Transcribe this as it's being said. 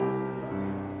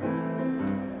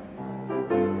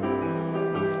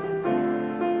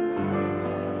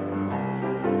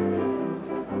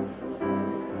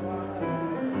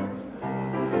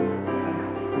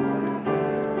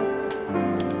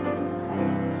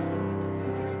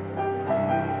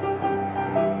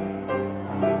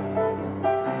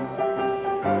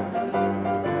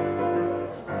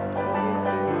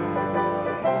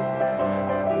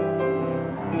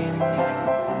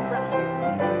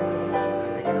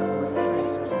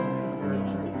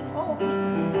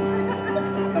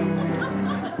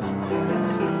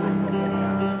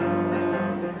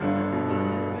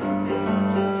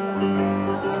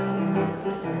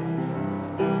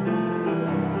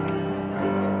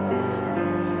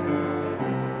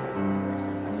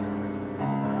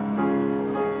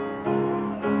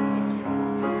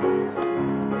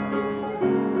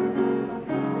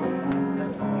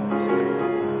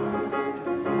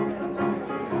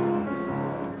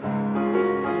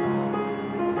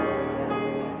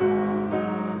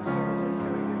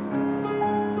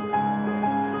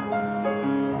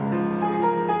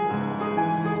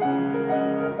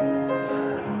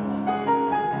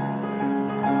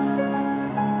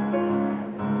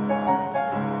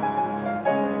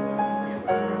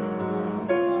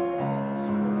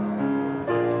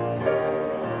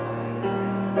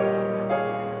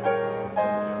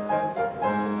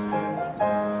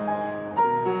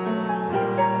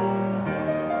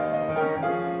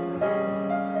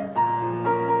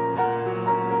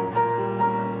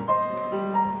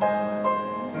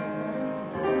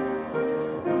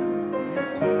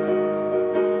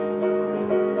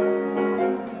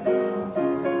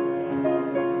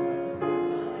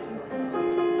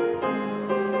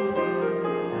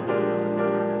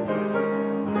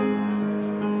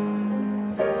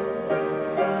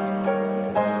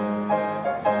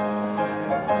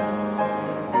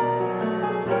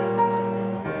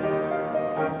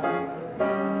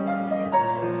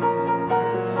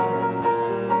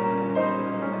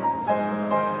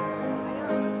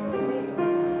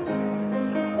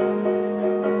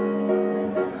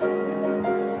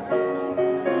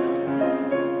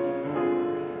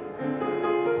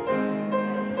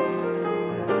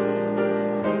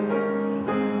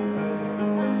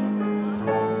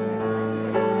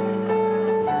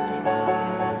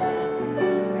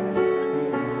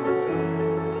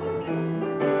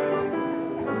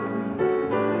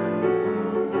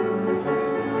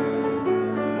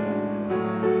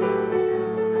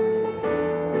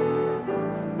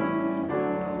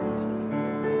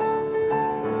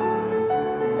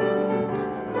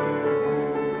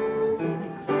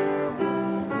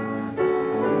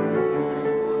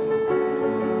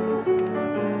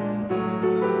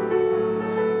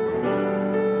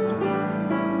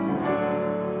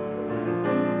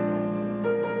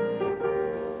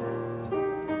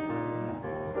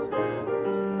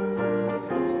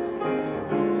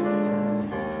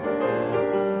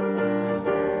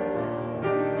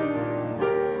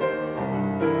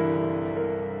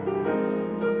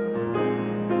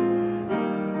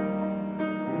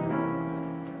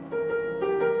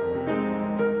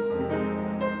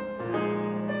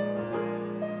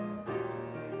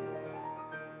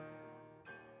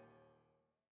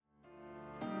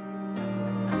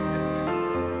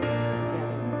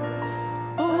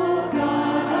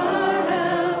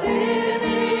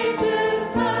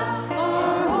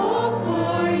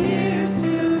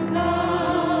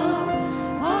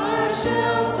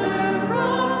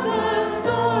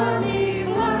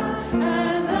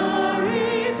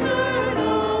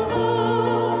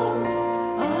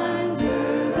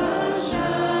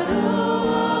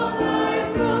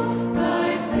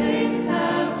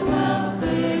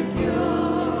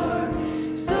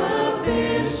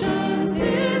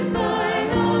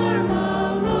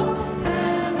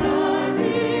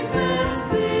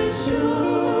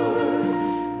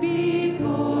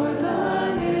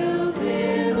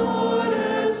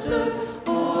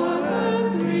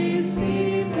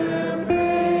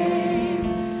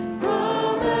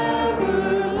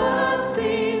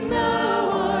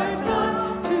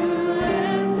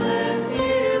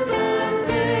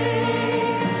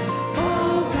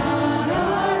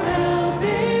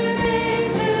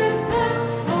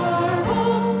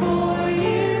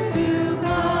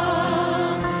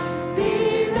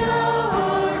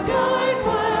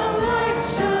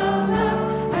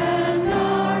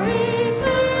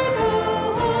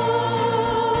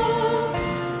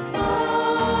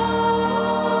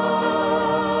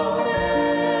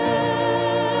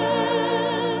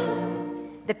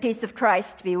Peace of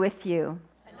Christ be with you.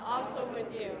 And also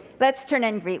with you. Let's turn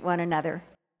and greet one another.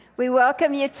 We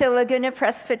welcome you to Laguna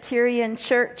Presbyterian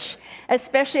Church,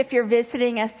 especially if you're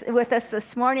visiting with us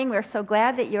this morning. We're so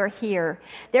glad that you're here.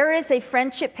 There is a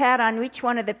friendship pad on each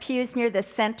one of the pews near the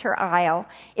center aisle.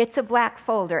 It's a black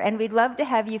folder, and we'd love to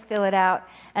have you fill it out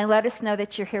and let us know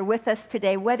that you're here with us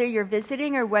today, whether you're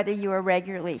visiting or whether you are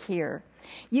regularly here.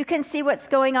 You can see what's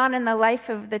going on in the life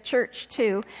of the church,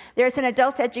 too. There's an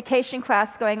adult education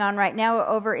class going on right now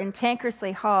over in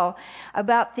Tankersley Hall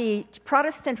about the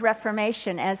Protestant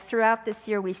Reformation, as throughout this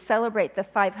year we celebrate the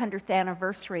 500th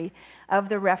anniversary of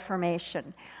the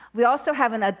Reformation. We also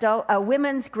have a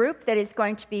women's group that is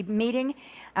going to be meeting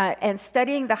and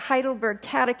studying the Heidelberg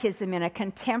Catechism in a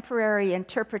contemporary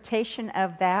interpretation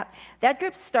of that. That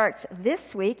group starts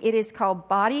this week. It is called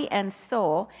Body and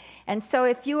Soul. And so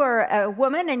if you are a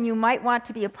woman and you might want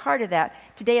to be a part of that,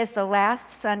 today is the last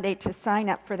Sunday to sign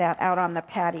up for that out on the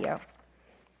patio.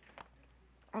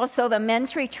 Also, the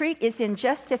men's retreat is in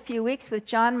just a few weeks with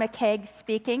John McCaig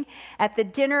speaking. At the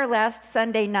dinner last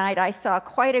Sunday night, I saw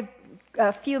quite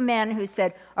a few men who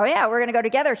said, oh yeah, we're going to go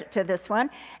together to this one.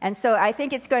 And so I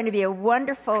think it's going to be a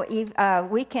wonderful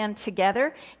weekend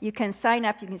together. You can sign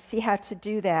up. You can see how to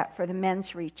do that for the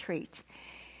men's retreat.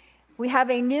 We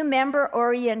have a new member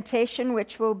orientation,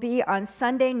 which will be on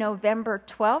Sunday, November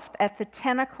 12th at the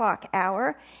 10 o'clock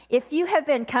hour. If you have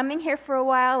been coming here for a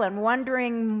while and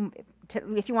wondering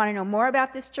if you want to know more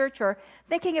about this church or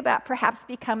thinking about perhaps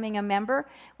becoming a member,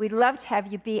 we'd love to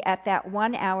have you be at that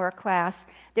 1 hour class.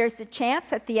 There's a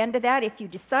chance at the end of that, if you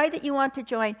decide that you want to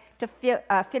join, to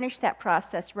finish that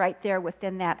process right there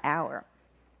within that hour.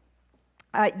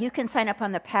 You can sign up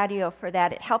on the patio for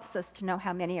that. It helps us to know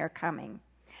how many are coming.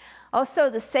 Also,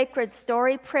 the Sacred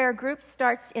Story Prayer Group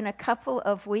starts in a couple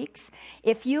of weeks.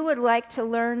 If you would like to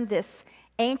learn this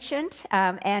ancient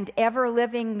and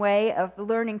ever-living way of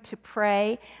learning to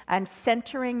pray and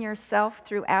centering yourself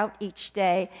throughout each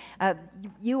day,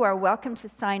 you are welcome to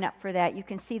sign up for that. You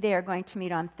can see they are going to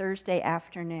meet on Thursday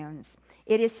afternoons.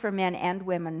 It is for men and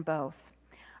women both.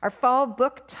 Our fall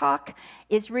book talk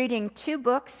is reading 2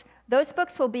 books. Those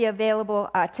books will be available.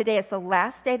 Today is the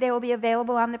last day they will be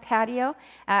available on the patio.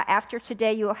 After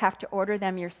today, you will have to order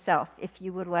them yourself if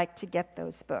you would like to get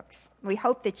those books. We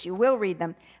hope that you will read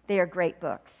them. They are great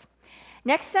books.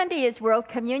 Next Sunday is World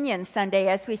Communion Sunday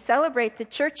as we celebrate the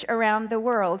church around the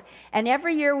world. And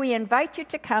every year we invite you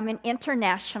to come in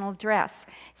international dress.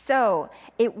 So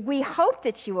we hope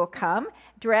that you will come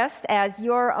dressed as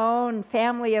your own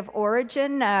family of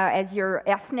origin, as your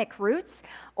ethnic roots,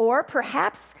 or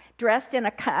perhaps dressed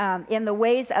in the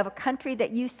ways of a country that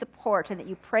you support and that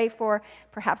you pray for,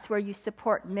 perhaps where you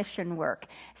support mission work.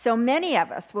 So many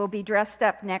of us will be dressed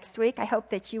up next week. I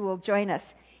hope that you will join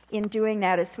us in doing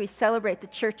that as we celebrate the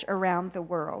church around the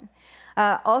world.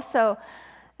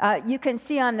 You can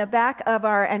see on the back of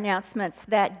our announcements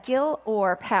that Gil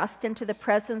Orr passed into the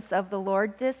presence of the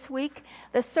Lord this week.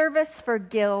 The service for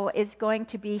Gil is going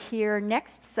to be here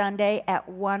next Sunday at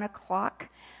 1 o'clock.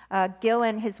 Gil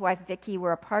and his wife Vicki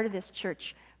were a part of this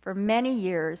church for many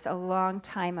years, a long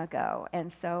time ago.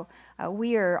 And so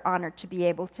we are honored to be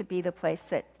able to be the place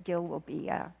that Gil will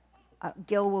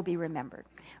be remembered.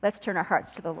 Let's turn our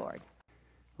hearts to the Lord.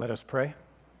 Let us pray.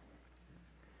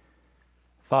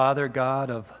 Father, God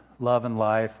of love and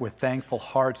life, with thankful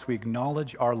hearts we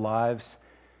acknowledge our lives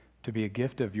to be a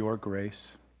gift of your grace,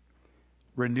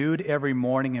 renewed every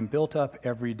morning and built up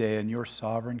every day in your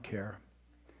sovereign care.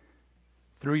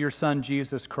 Through your Son,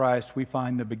 Jesus Christ, we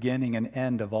find the beginning and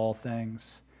end of all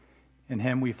things. In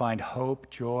him we find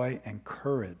hope, joy, and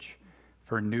courage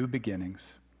for new beginnings.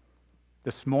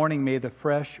 This morning, may the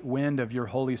fresh wind of your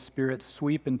Holy Spirit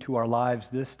sweep into our lives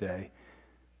this day,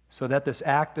 so that this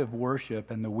act of worship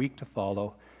and the week to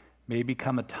follow may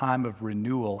become a time of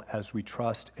renewal as we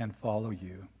trust and follow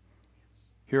you.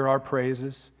 Hear our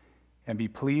praises and be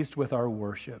pleased with our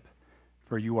worship,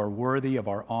 for you are worthy of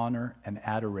our honor and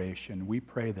adoration. We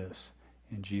pray this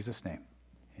in Jesus' name.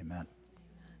 Amen.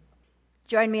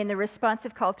 Join me in the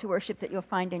responsive call to worship that you'll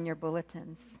find in your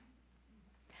bulletins.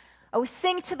 Oh,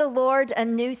 sing to the Lord a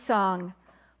new song,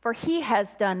 for he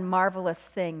has done marvelous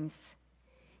things.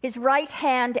 His right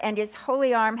hand and his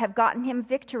holy arm have gotten him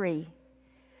victory.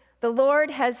 The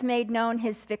Lord has made known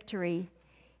his victory.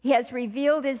 He has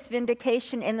revealed his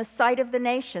vindication in the sight of the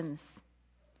nations.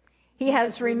 He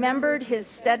has remembered his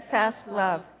steadfast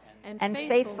love and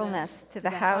faithfulness to the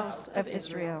house of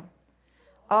Israel.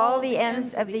 All the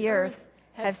ends of the earth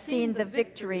have seen the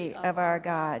victory of our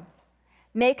God.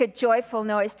 Make a joyful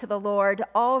noise to the Lord,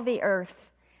 all the earth.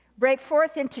 Break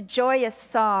forth into joyous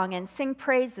song and sing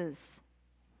praises.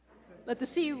 Let the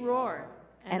sea roar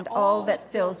and all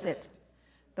that fills it,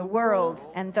 the world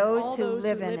and those who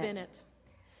live in it.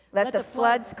 Let the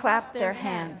floods clap their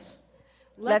hands.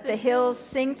 Let the hills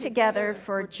sing together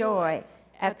for joy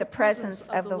at the presence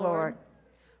of the Lord.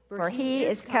 For he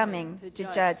is coming to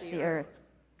judge the earth.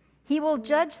 He will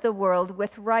judge the world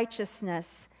with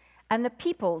righteousness and the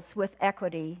peoples with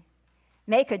equity.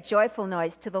 Make a joyful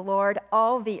noise to the Lord,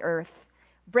 all the earth.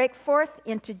 Break forth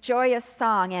into joyous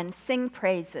song and sing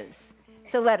praises.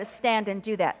 So let us stand and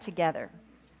do that together.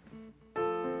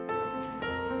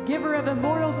 Giver of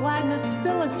immortal gladness,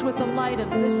 fill us with the light of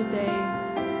this day.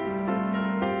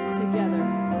 Together.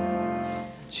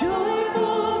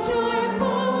 Joyful,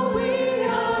 joyful, we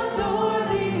adore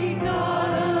thee,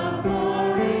 God of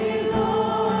glory,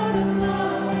 Lord of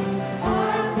love.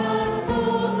 Hearts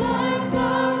unfold like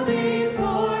flowers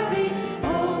before thee,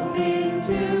 opening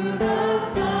to the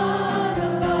sun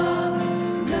above.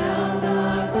 Melt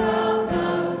the clouds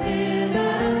of sin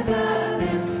and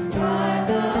sadness, drive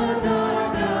the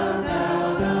dark of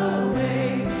doubt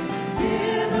away.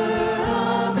 Giver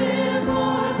of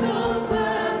immortal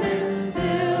gladness,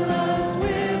 fill us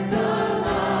with the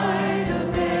light of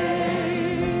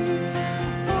day.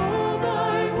 All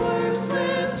thy works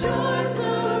with joy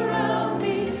surround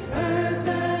thee, earth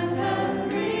and heaven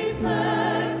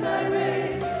reflect thy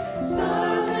rays.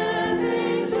 Stars and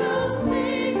angels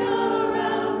sing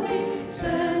around thee,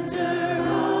 center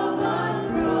of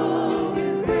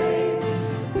unbroken praise.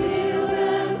 Field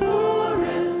and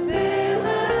forest, vale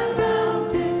and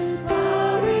mountain,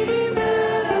 flowery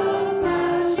meadow,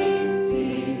 flashing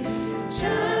sea,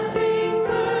 chanting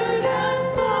bird and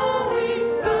flowing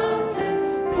fountain,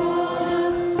 call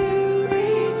us to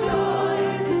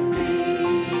rejoice in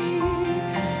thee.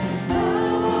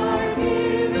 Thou art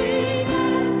giving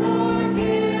and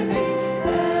forgiving,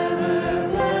 ever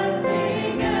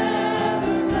blessing,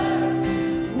 ever blessed,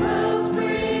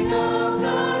 wellspring of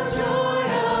the joy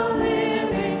of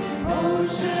living,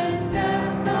 ocean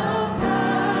depth of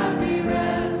happy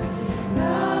rest.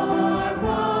 Thou our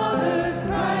Father,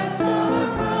 Christ our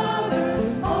brother,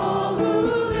 all who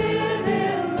live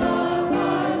in love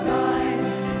are thine.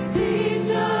 Teach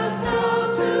us how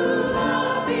to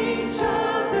love each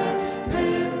other,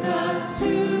 lift us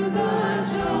to the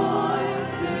joy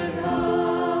divine.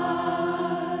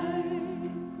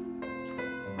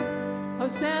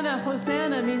 Hosanna,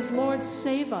 Hosanna means Lord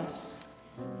save us.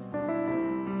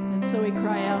 And so we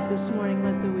cry out this morning,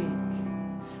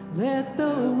 let the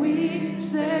weak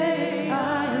say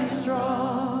I am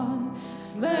strong.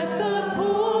 Let the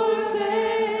poor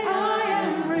say I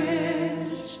am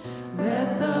rich.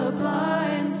 Let the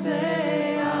blind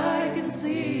say I can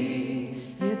see.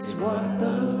 It's what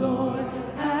the Lord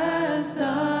has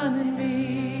done in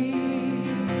me.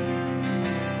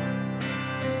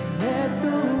 Let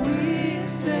the weak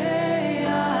say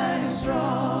I'm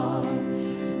strong.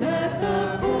 Let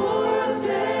the poor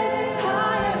say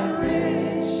I am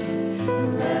rich.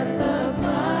 Let the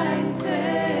blind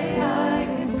say I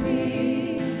can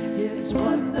see. It's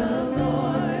what the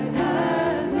Lord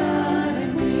has done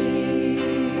in me.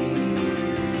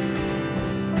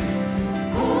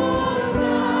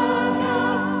 Hosanna,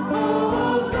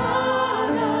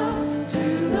 Hosanna to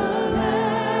the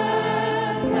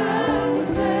Lamb that was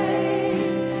slain.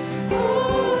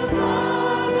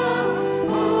 Hosanna,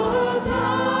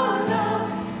 Hosanna,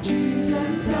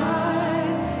 Jesus died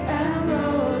and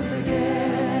rose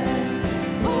again.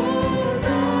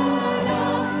 Hosanna,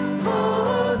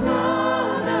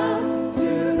 Hosanna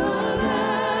to the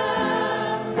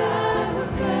Lamb that was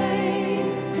slain.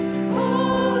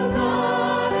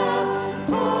 Hosanna,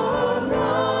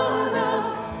 Hosanna,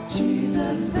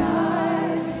 Jesus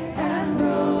died and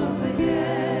rose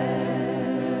again.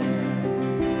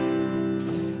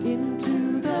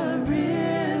 Into the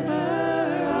river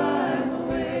I'm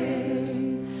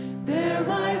away. There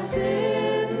my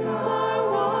sins are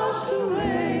washed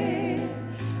away.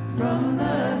 From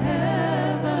the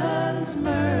heavens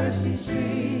mercy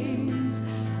streams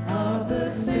of the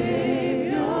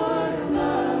Savior's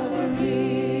love for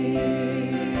me.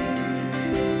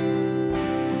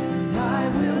 And I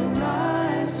will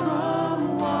rise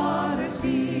from water's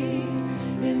deep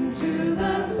into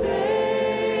the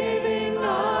saving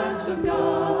arms of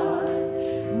God.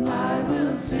 I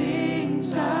will sing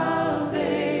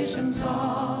salvation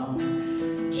songs.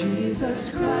 Jesus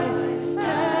Christ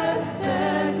has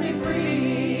set me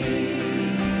free.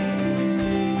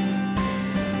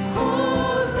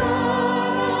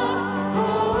 Hosanna,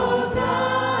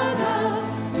 Hosanna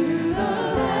to the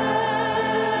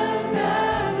Lamb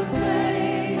that was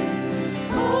slain.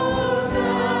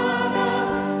 Hosanna,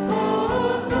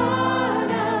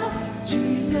 Hosanna,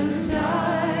 Jesus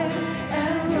died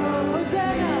and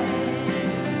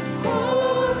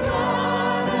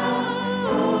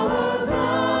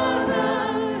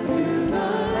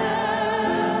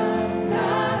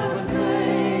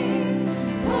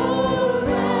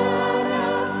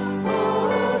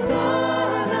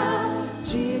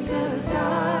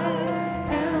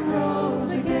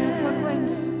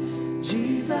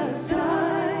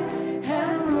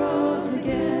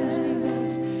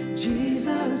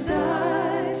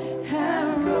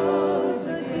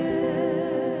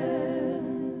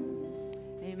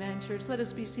church. Let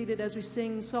us be seated as we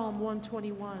sing Psalm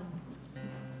 121.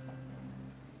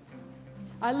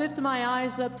 I lift my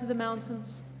eyes up to the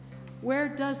mountains. Where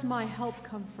does my help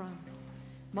come from?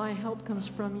 My help comes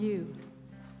from you,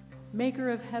 maker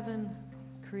of heaven,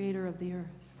 creator of the earth.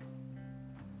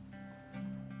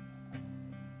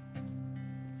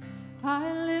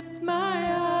 I lift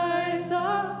my eyes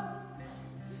up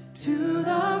to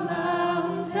the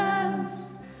mountains.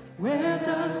 Where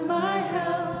does my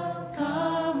help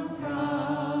come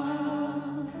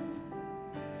from?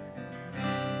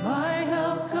 My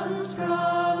help comes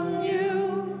from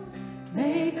you,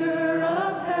 maker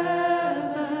of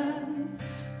heaven,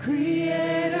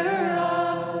 creator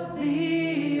of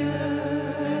the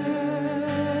earth.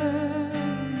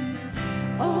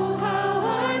 Oh, how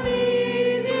I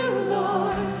need you,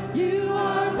 Lord. You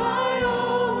are my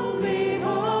only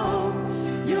hope.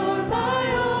 You're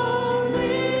my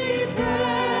only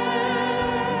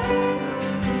prayer.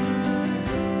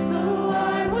 So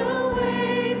I will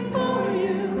wait for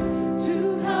you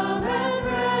to come and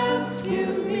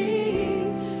rescue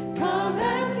me. Come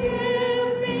and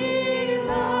give me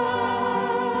life.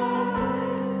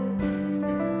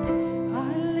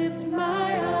 I lift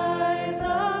my eyes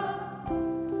up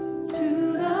to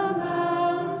the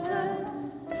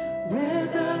mountains. Where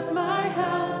does my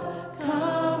help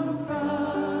come from?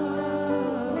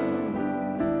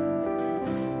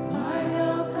 My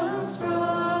help comes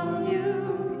from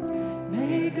you,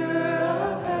 maker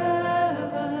of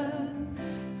heaven,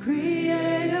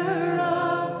 creator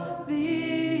of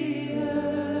the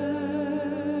earth.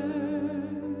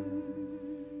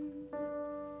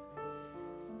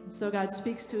 And so God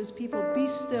speaks to his people, be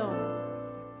still,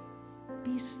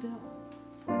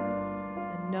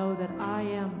 and know that I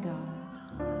am God.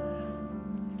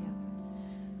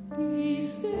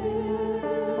 Together.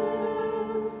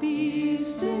 Be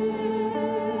still,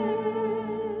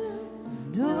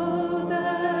 know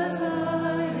that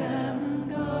I am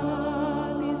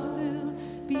God.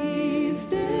 Be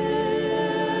still,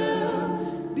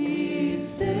 be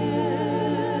still,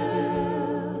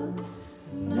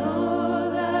 know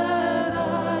that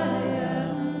I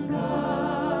am God.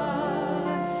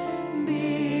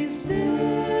 Be still,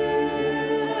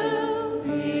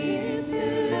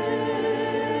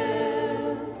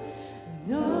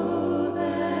 know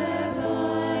that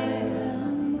I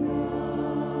am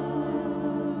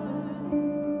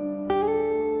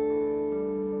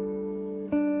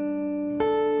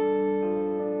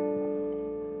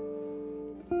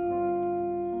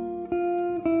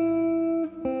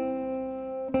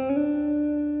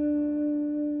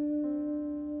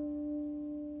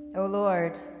O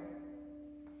Lord,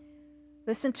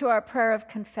 listen to our prayer of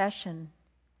confession,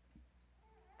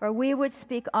 for we would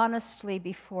speak honestly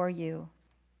before you.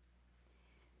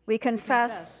 We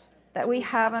confess that we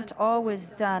haven't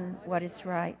always done what is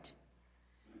right,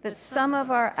 that some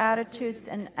of our attitudes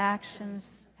and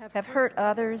actions have hurt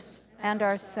others and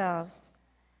ourselves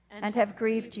and have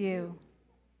grieved you.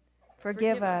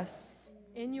 Forgive us.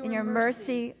 In your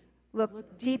mercy,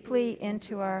 look deeply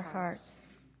into our hearts.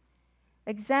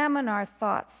 Examine our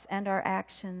thoughts and our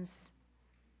actions.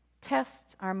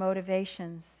 Test our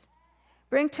motivations.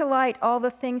 Bring to light all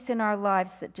the things in our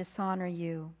lives that dishonor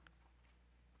you.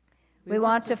 We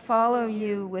want to follow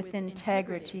you with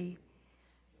integrity,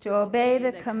 to obey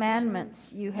the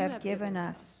commandments you have given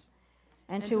us,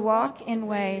 and to walk in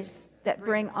ways that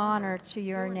bring honor to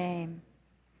your name.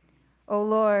 O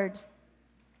Lord,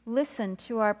 listen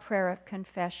to our prayer of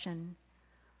confession,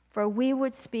 for we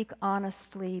would speak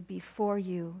honestly before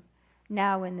you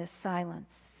now in this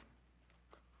silence.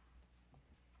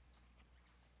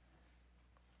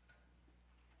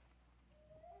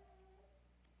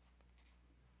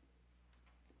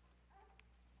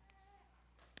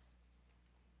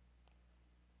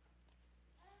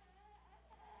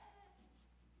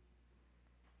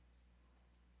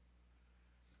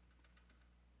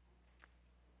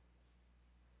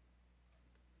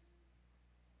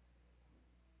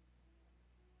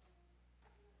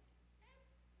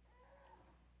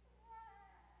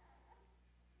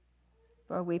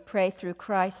 For we pray through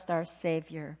Christ our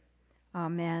Savior.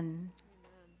 Amen.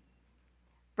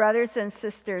 Brothers and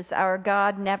sisters, our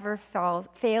God never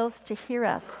fails to hear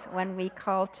us when we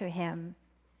call to him.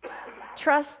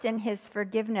 Trust in his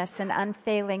forgiveness and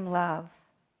unfailing love,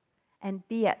 and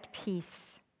be at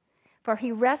peace, for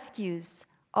he rescues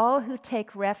all who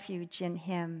take refuge in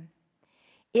him.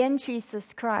 In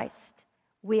Jesus Christ,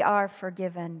 we are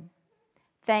forgiven.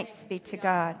 Thanks be to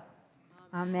God.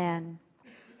 Amen.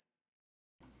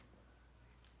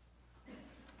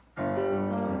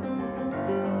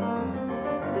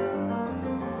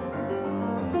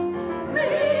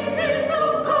 Make us,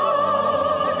 O God.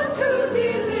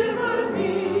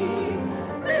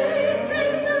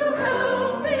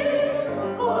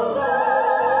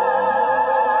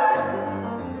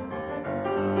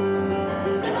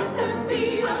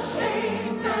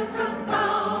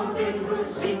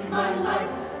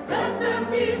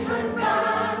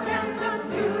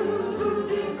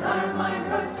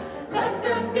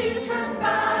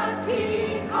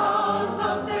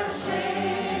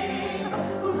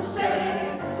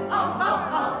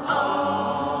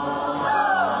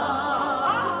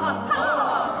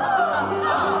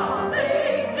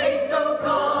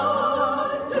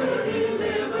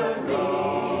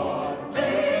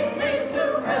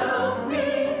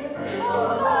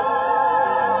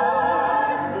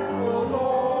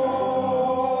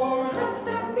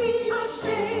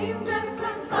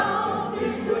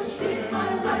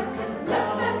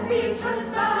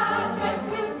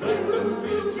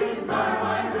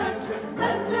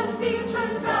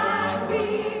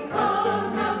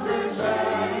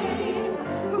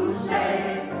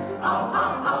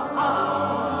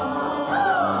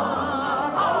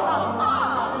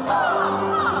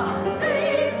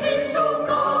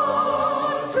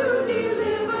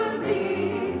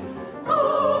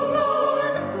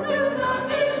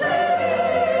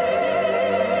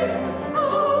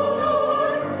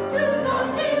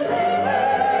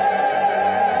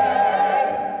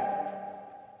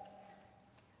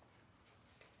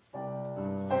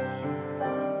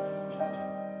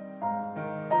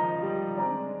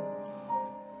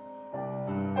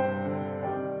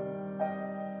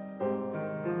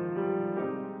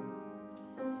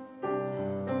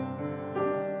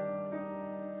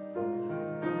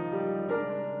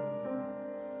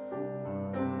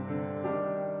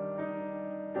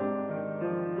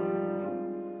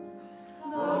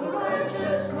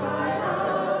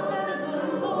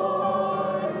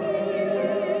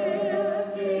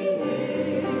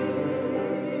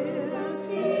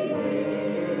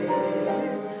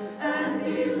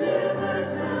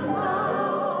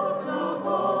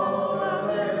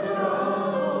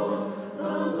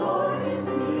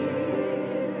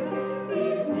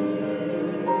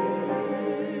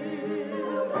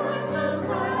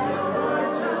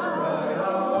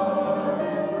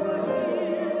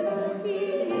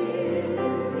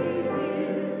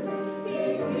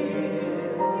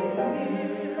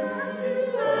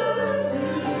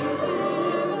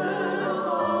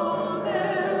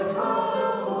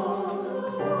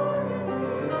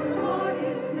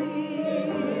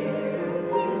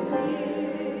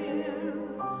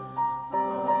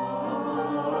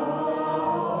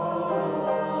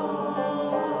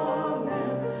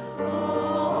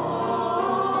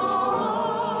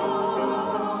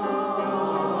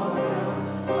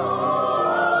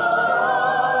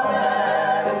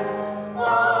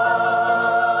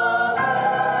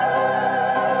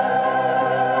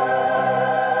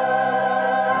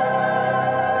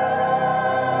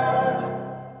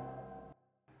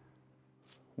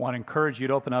 want to encourage you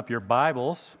to open up your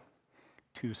Bibles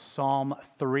to Psalm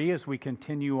 3 as we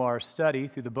continue our study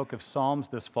through the book of Psalms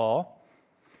this fall.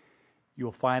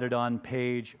 You'll find it on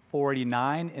page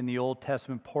 489 in the Old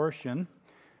Testament portion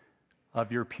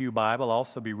of your pew Bible. I'll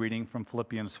also be reading from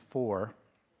Philippians 4.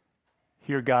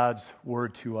 Hear God's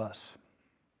word to us.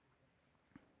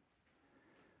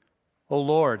 O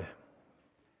Lord,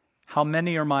 how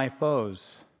many are my foes?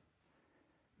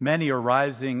 Many are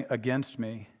rising against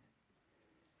me.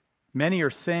 Many are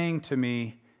saying to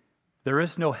me, there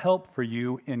is no help for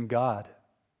you in God.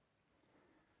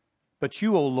 But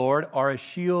you, O Lord, are a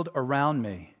shield around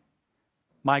me,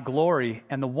 my glory,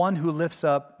 and the one who lifts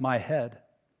up my head.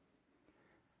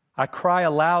 I cry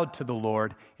aloud to the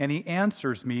Lord, and he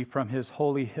answers me from his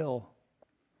holy hill.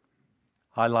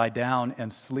 I lie down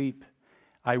and sleep.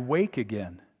 I wake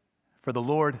again, for the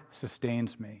Lord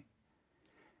sustains me.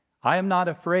 I am not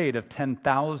afraid of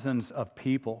 10,000s of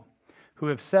people who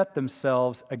have set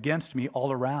themselves against me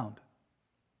all around.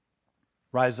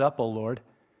 Rise up, O Lord.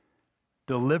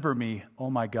 Deliver me,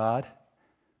 O my God.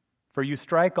 For you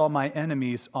strike all my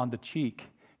enemies on the cheek.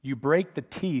 You break the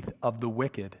teeth of the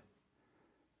wicked.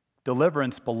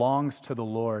 Deliverance belongs to the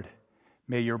Lord.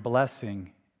 May your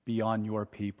blessing be on your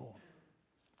people.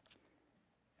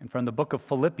 And from the book of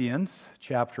Philippians,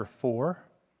 chapter 4,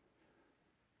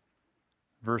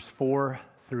 verse 4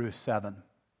 through 7.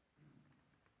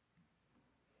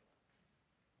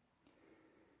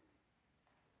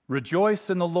 Rejoice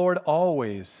in the Lord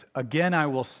always. Again, I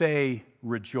will say,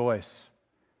 rejoice.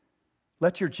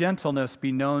 Let your gentleness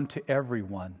be known to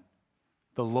everyone.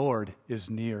 The Lord is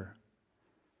near.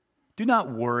 Do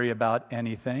not worry about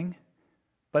anything,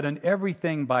 but in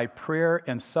everything by prayer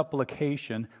and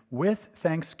supplication with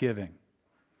thanksgiving.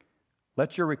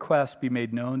 Let your requests be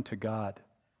made known to God.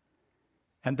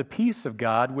 And the peace of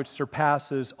God, which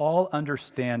surpasses all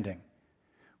understanding,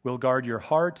 will guard your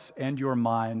hearts and your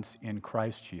minds in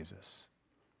Christ Jesus.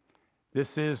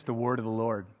 This is the word of the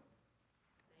Lord.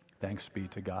 Thanks be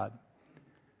to God.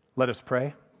 Let us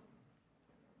pray.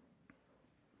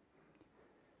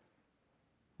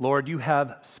 Lord, you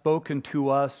have spoken to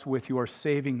us with your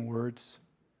saving words.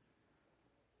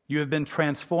 You have been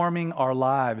transforming our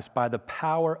lives by the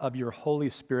power of your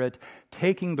Holy Spirit,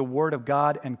 taking the Word of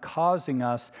God and causing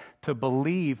us to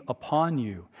believe upon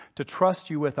you, to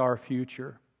trust you with our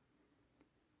future.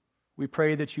 We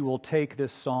pray that you will take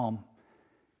this psalm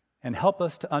and help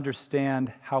us to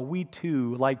understand how we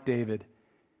too, like David,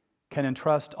 can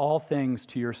entrust all things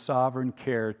to your sovereign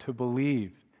care, to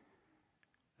believe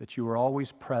that you are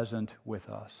always present with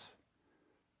us.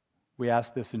 We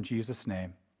ask this in Jesus'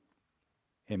 name.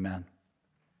 Amen.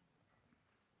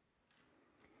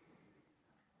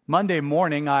 Monday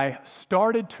morning, I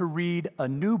started to read a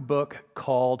new book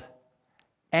called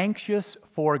Anxious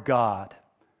for God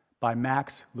by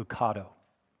Max Lucado.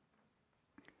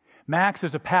 Max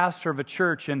is a pastor of a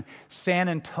church in San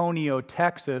Antonio,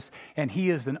 Texas, and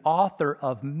he is an author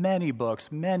of many books.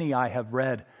 Many I have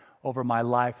read over my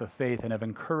life of faith and have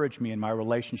encouraged me in my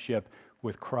relationship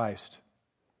with Christ.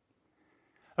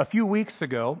 A few weeks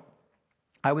ago,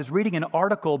 I was reading an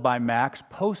article by Max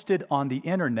posted on the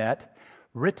internet,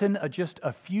 written just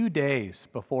a few days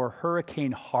before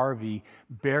Hurricane Harvey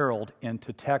barreled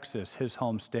into Texas, his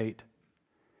home state.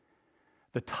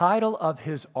 The title of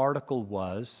his article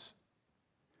was,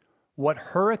 What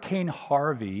Hurricane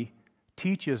Harvey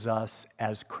Teaches Us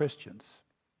as Christians.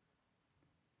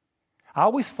 I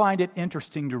always find it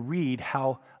interesting to read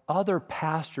how other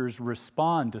pastors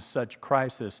respond to such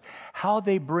crisis, how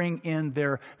they bring in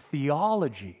their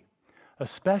theology,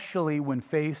 especially when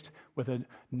faced with a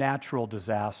natural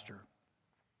disaster.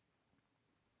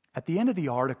 At the end of the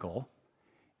article,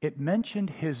 it mentioned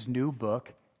his new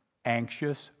book,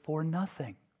 Anxious for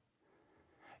Nothing.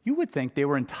 You would think they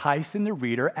were enticing the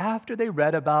reader after they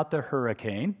read about the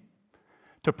hurricane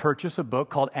to purchase a book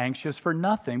called Anxious for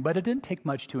Nothing, but it didn't take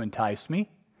much to entice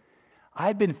me.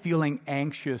 I'd been feeling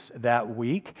anxious that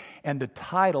week, and the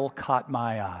title caught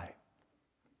my eye.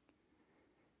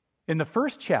 In the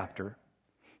first chapter,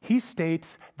 he states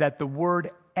that the word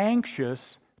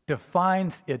anxious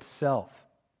defines itself.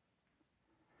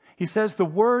 He says the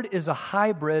word is a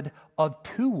hybrid of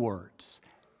two words,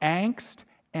 angst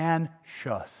and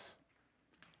shus.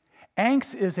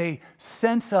 Angst is a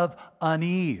sense of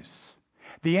unease,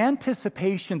 the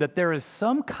anticipation that there is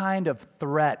some kind of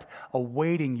threat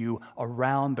awaiting you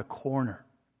around the corner.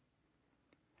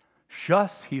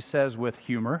 Shus, he says with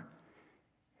humor,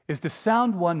 is the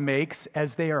sound one makes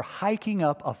as they are hiking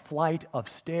up a flight of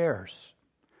stairs.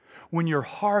 when your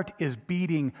heart is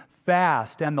beating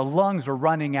fast and the lungs are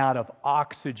running out of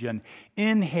oxygen,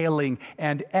 inhaling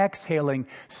and exhaling,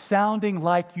 sounding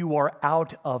like you are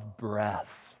out of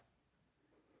breath.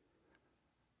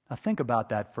 Now think about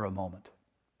that for a moment.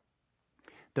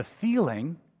 The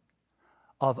feeling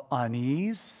of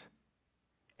unease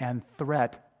and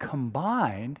threat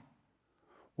combined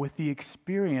with the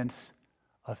experience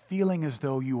of feeling as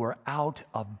though you were out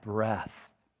of breath.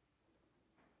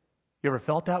 You ever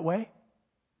felt that way?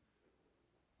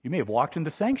 You may have walked in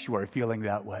the sanctuary feeling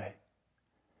that way.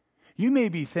 You may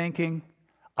be thinking,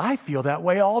 I feel that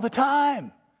way all the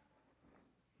time.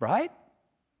 Right?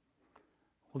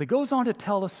 Well, he goes on to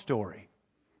tell a story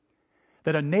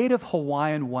that a native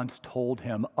Hawaiian once told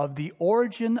him of the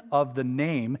origin of the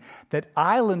name that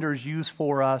islanders use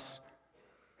for us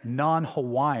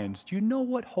non-Hawaiians. Do you know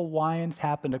what Hawaiians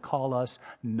happen to call us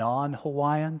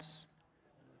non-Hawaiians?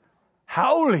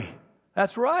 Haole.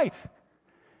 That's right.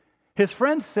 His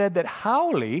friend said that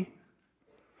haole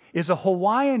is a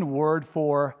Hawaiian word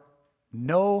for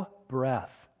no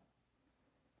breath.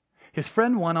 His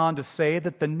friend went on to say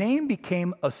that the name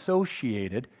became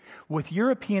associated with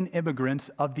European immigrants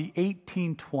of the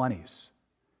 1820s.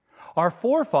 Our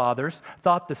forefathers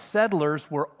thought the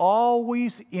settlers were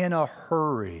always in a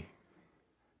hurry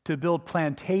to build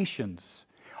plantations,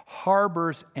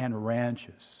 harbors, and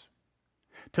ranches.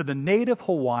 To the native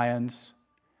Hawaiians,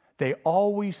 they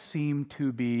always seemed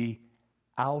to be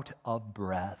out of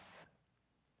breath.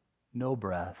 No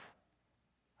breath.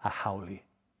 A haole.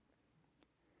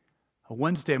 A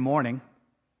Wednesday morning,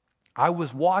 I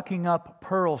was walking up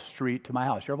Pearl Street to my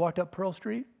house. You ever walked up Pearl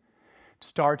Street? It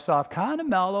starts off kind of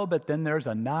mellow, but then there's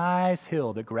a nice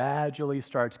hill that gradually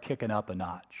starts kicking up a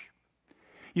notch.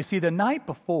 You see, the night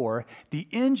before, the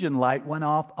engine light went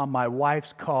off on my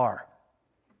wife's car.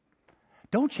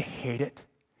 Don't you hate it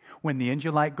when the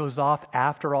engine light goes off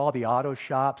after all the auto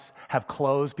shops have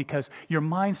closed, because your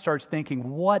mind starts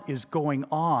thinking, what is going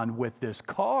on with this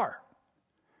car?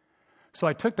 So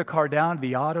I took the car down to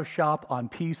the auto shop on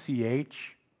PCH,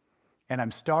 and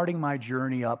I'm starting my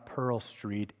journey up Pearl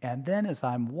Street. And then as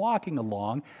I'm walking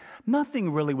along,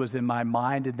 nothing really was in my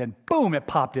mind, and then boom, it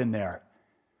popped in there.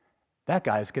 That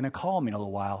guy's going to call me in a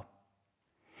little while.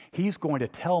 He's going to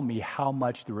tell me how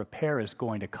much the repair is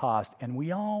going to cost. And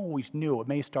we always knew it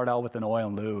may start out with an oil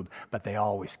and lube, but they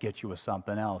always get you with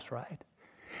something else, right?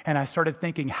 And I started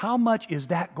thinking, how much is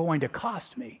that going to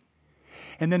cost me?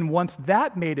 And then once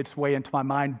that made its way into my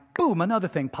mind, boom, another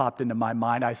thing popped into my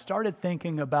mind. I started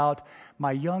thinking about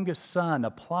my youngest son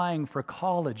applying for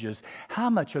colleges. How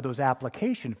much are those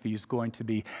application fees going to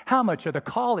be? How much are the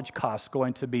college costs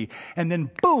going to be? And then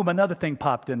boom, another thing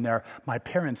popped in there. My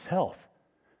parents' health.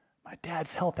 My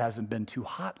dad's health hasn't been too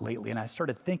hot lately, and I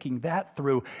started thinking that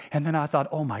through. And then I thought,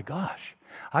 oh my gosh,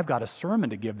 I've got a sermon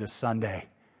to give this Sunday.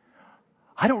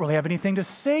 I don't really have anything to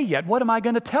say yet. What am I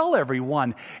going to tell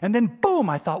everyone? And then boom,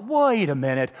 I thought, wait a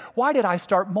minute. Why did I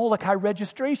start Molokai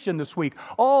registration this week?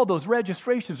 All those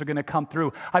registrations are going to come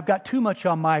through. I've got too much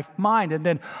on my mind. And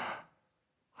then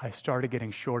I started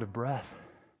getting short of breath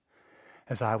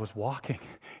as I was walking.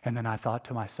 And then I thought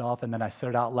to myself, and then I said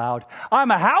it out loud,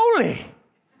 I'm a haole.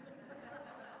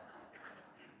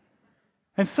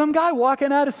 And some guy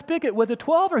walking out of Spigot with a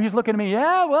 12er, he's looking at me,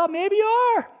 yeah, well, maybe you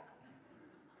are.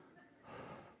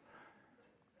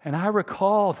 And I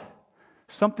recalled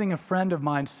something a friend of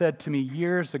mine said to me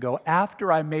years ago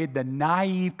after I made the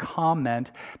naive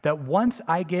comment that once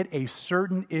I get a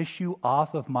certain issue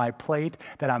off of my plate,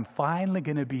 that I'm finally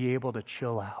going to be able to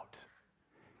chill out.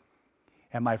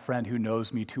 And my friend who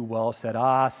knows me too well said,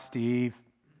 Steve,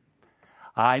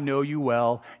 I know you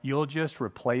well. You'll just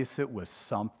replace it with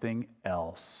something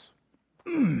else.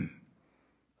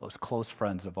 Those close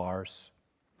friends of ours.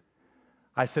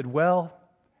 I said, well,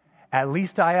 at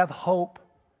least I have hope.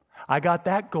 I got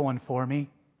that going for me,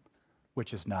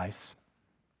 which is nice.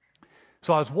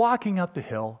 So I was walking up the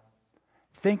hill,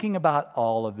 thinking about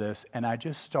all of this, and I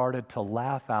just started to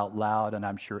laugh out loud, and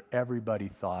I'm sure everybody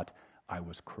thought I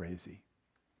was crazy.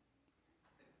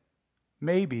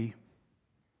 Maybe,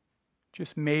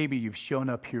 just maybe, you've shown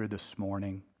up here this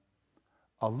morning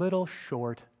a little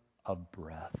short of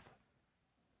breath.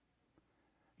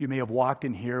 You may have walked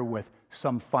in here with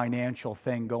some financial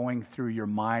thing going through your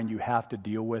mind you have to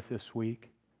deal with this week.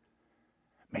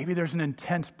 Maybe there's an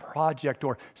intense project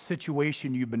or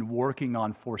situation you've been working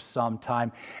on for some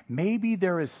time. Maybe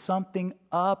there is something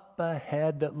up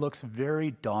ahead that looks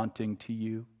very daunting to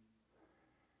you.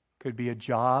 Could be a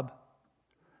job,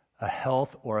 a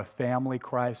health or a family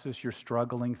crisis you're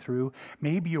struggling through.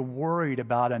 Maybe you're worried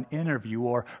about an interview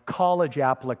or college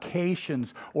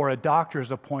applications or a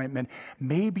doctor's appointment.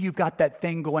 Maybe you've got that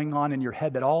thing going on in your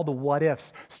head that all the what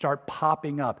ifs start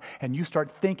popping up and you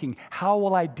start thinking, how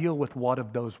will I deal with what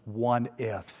of those one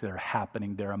ifs that are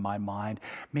happening there in my mind?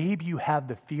 Maybe you have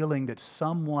the feeling that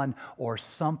someone or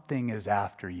something is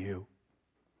after you.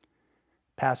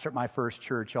 Pastor at my first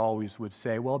church always would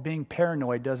say, well, being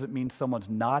paranoid doesn't mean someone's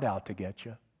not out to get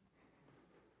you.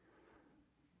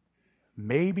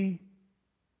 Maybe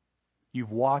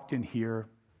you've walked in here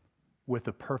with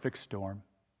a perfect storm.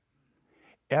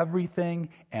 Everything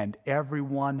and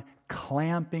everyone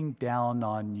clamping down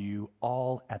on you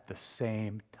all at the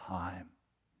same time.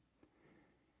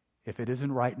 If it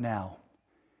isn't right now,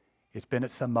 it's been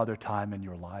at some other time in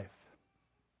your life.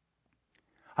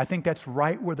 I think that's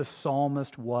right where the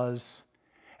psalmist was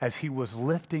as he was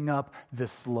lifting up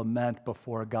this lament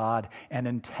before God, an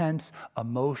intense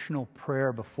emotional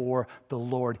prayer before the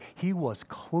Lord. He was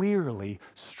clearly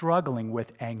struggling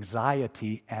with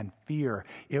anxiety and fear.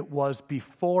 It was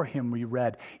before him, we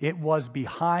read. It was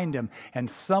behind him.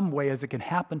 And some way, as it can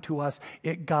happen to us,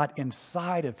 it got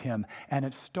inside of him and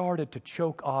it started to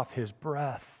choke off his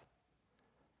breath.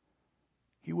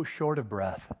 He was short of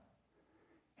breath.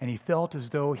 And he felt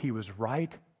as though he was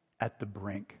right at the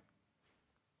brink.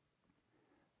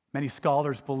 Many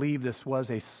scholars believe this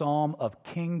was a psalm of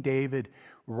King David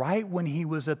right when he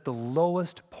was at the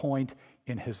lowest point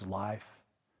in his life.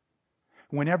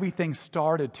 When everything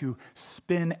started to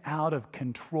spin out of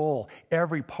control,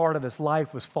 every part of his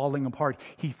life was falling apart.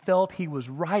 He felt he was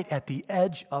right at the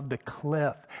edge of the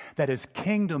cliff, that his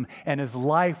kingdom and his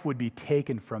life would be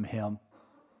taken from him.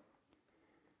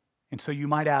 And so you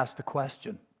might ask the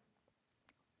question,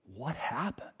 what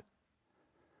happened?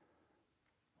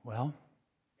 Well,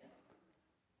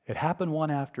 it happened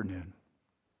one afternoon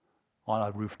on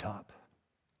a rooftop.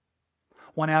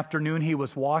 One afternoon he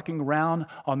was walking around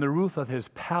on the roof of his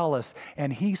palace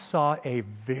and he saw a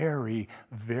very,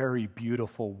 very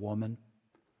beautiful woman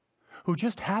who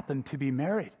just happened to be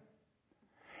married.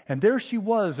 And there she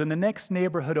was in the next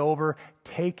neighborhood over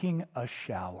taking a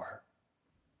shower.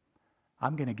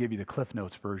 I'm going to give you the Cliff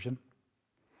Notes version.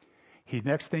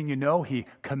 Next thing you know, he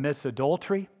commits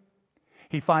adultery.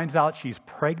 He finds out she's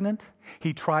pregnant.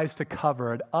 He tries to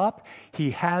cover it up.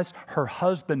 He has her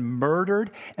husband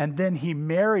murdered, and then he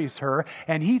marries her,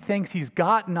 and he thinks he's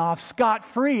gotten off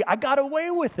scot-free. I got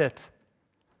away with it.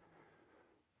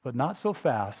 But not so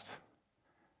fast.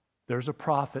 There's a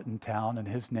prophet in town, and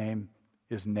his name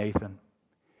is Nathan.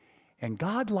 And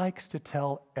God likes to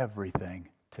tell everything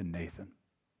to Nathan.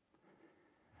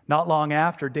 Not long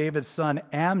after, David's son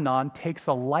Amnon takes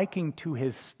a liking to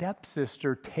his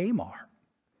stepsister Tamar.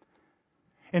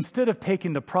 Instead of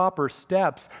taking the proper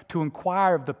steps to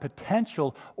inquire of the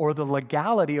potential or the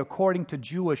legality according to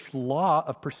Jewish law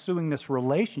of pursuing this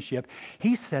relationship,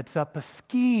 he sets up a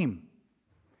scheme.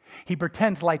 He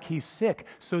pretends like he's sick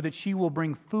so that she will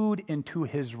bring food into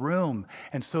his room.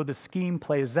 And so the scheme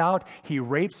plays out. He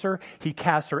rapes her. He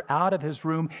casts her out of his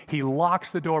room. He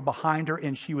locks the door behind her,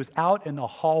 and she was out in the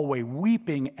hallway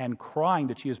weeping and crying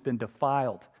that she has been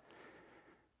defiled.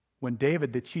 When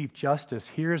David, the Chief Justice,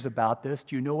 hears about this,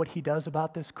 do you know what he does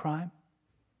about this crime?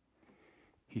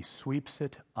 He sweeps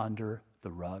it under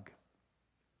the rug.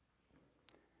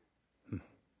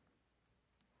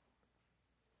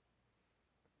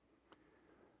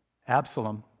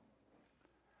 Absalom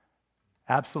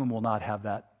will not have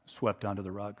that swept under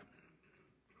the rug.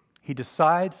 He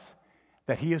decides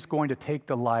that he is going to take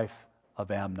the life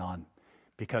of Amnon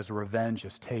because revenge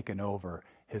has taken over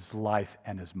his life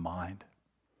and his mind.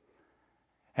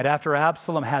 And after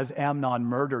Absalom has Amnon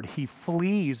murdered, he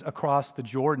flees across the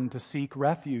Jordan to seek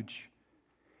refuge.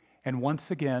 And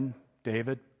once again,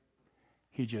 David,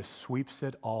 he just sweeps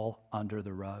it all under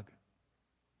the rug.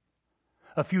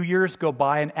 A few years go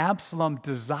by, and Absalom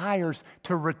desires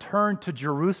to return to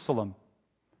Jerusalem.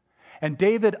 And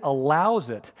David allows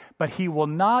it, but he will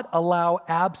not allow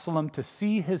Absalom to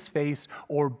see his face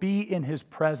or be in his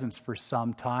presence for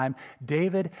some time.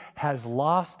 David has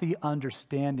lost the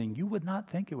understanding. You would not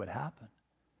think it would happen.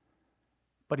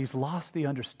 But he's lost the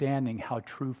understanding how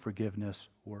true forgiveness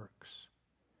works.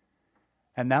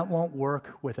 And that won't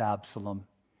work with Absalom.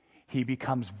 He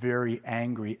becomes very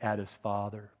angry at his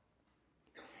father.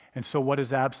 And so what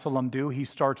does Absalom do? He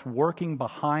starts working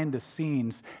behind the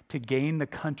scenes to gain the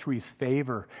country's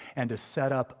favor and to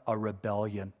set up a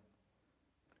rebellion.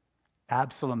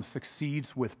 Absalom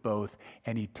succeeds with both,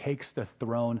 and he takes the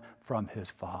throne from his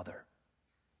father.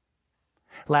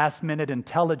 Last-minute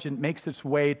intelligence makes its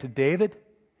way to David,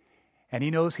 And he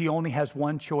knows he only has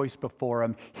one choice before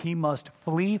him. He must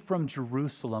flee from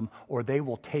Jerusalem or they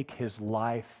will take his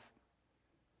life.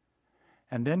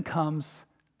 And then comes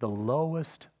the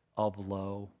lowest of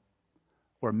low,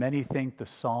 where many think the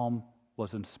psalm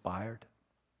was inspired.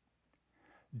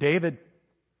 David,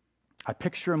 I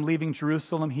picture him leaving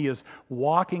Jerusalem. He is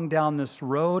walking down this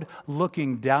road,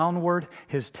 looking downward,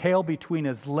 his tail between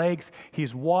his legs.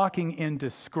 He's walking in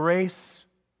disgrace.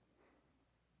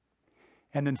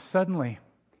 And then suddenly,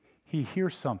 he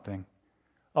hears something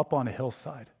up on a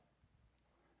hillside.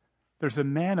 There's a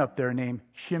man up there named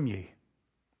Shimei.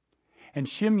 And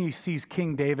Shimei sees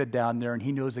King David down there, and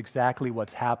he knows exactly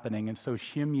what's happening. And so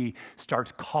Shimei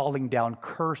starts calling down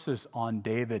curses on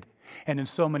David. And in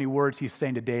so many words, he's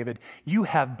saying to David, you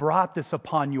have brought this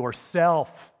upon yourself.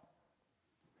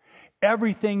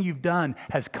 Everything you've done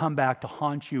has come back to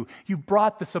haunt you. You've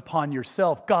brought this upon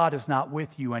yourself. God is not with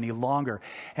you any longer.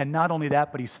 And not only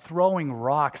that, but he's throwing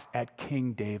rocks at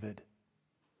King David.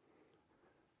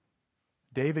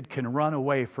 David can run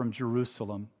away from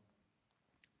Jerusalem,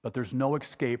 but there's no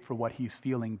escape for what he's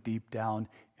feeling deep down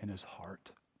in his heart.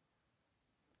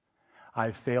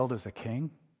 I've failed as a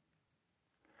king.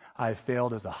 I've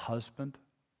failed as a husband.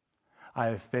 I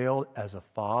have failed as a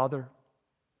father,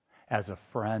 as a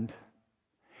friend.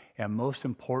 And most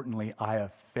importantly, I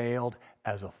have failed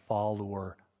as a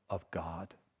follower of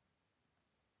God.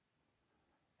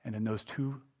 And in those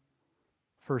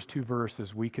first two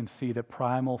verses, we can see that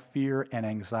primal fear and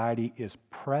anxiety is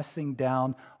pressing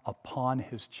down upon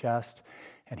his chest,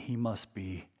 and he must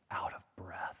be out of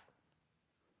breath.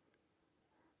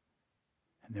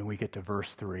 And then we get to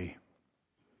verse 3,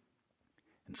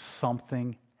 and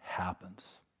something happens.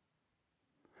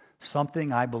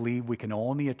 Something I believe we can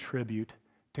only attribute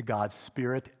to God's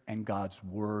Spirit and God's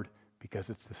Word, because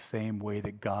it's the same way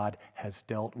that God has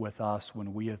dealt with us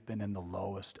when we have been in the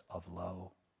lowest of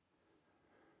low.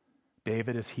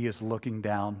 David, as he is looking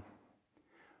down,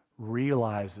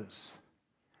 realizes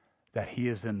that he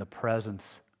is in the presence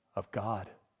of God,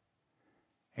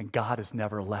 and God has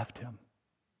never left him.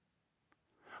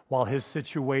 While his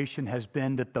situation has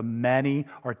been that the many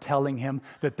are telling him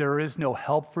that there is no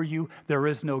help for you, there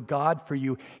is no God for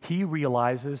you, he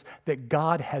realizes that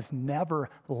God has never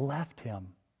left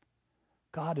him.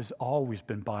 God has always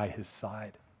been by his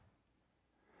side.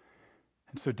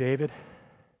 And so David,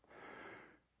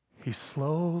 he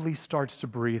slowly starts to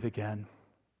breathe again.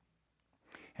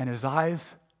 And his eyes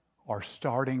are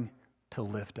starting to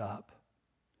lift up.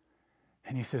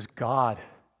 And he says, God,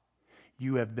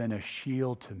 you have been a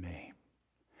shield to me.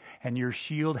 And your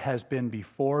shield has been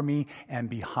before me and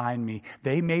behind me.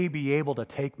 They may be able to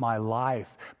take my life,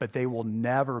 but they will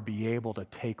never be able to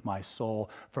take my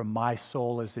soul. For my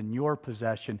soul is in your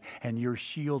possession, and your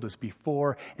shield is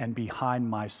before and behind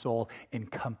my soul,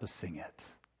 encompassing it.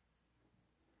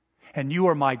 And you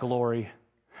are my glory.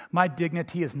 My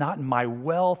dignity is not in my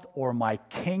wealth or my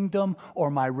kingdom or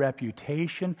my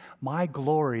reputation. My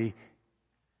glory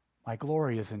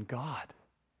is in God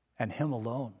and Him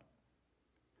alone.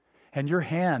 And your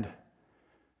hand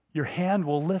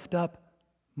will lift up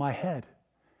my head,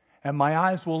 and my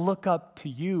eyes will look up to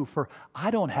you, for I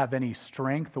don't have any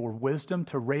strength or wisdom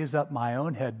to raise up my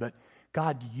own head, but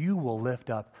God, you will lift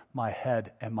up my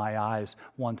head and my eyes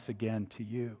once again to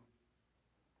you.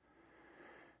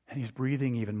 And he's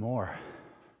breathing even more.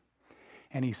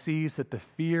 And he sees that the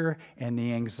fear and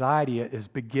the anxiety is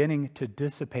beginning to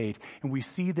dissipate. And we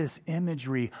see this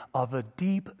imagery of a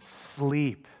deep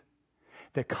sleep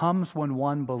that comes when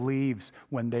one believes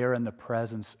when they're in the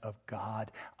presence of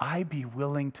God. I'd be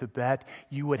willing to bet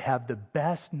you would have the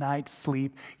best night's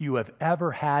sleep you have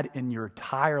ever had in your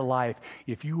entire life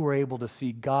if you were able to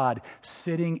see God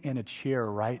sitting in a chair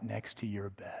right next to your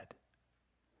bed.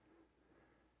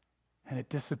 And it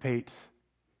dissipates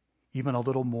even a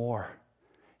little more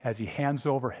as he hands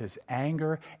over his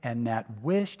anger and that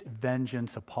wished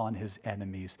vengeance upon his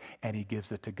enemies, and he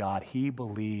gives it to God. He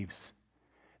believes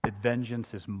that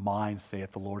vengeance is mine,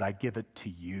 saith the Lord. I give it to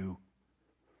you.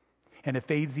 And it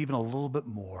fades even a little bit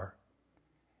more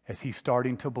as he's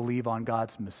starting to believe on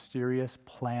God's mysterious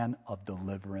plan of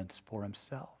deliverance for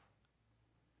himself.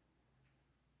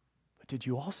 But did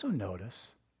you also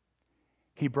notice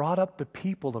he brought up the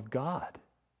people of God?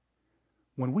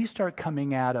 When we start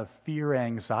coming out of fear and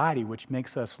anxiety, which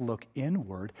makes us look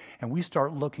inward, and we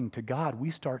start looking to God, we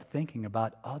start thinking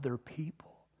about other people.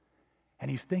 And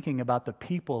he's thinking about the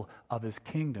people of his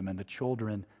kingdom and the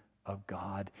children of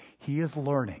God. He is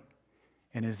learning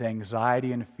in his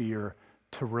anxiety and fear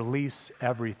to release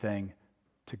everything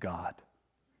to God.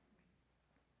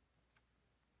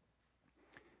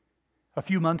 A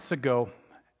few months ago,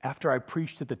 after I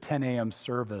preached at the 10 a.m.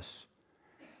 service,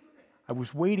 I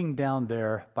was waiting down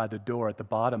there by the door at the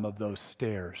bottom of those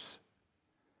stairs.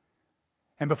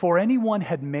 And before anyone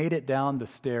had made it down the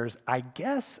stairs, I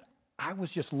guess I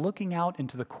was just looking out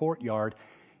into the courtyard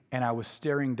and I was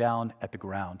staring down at the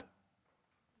ground.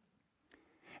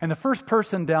 And the first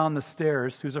person down the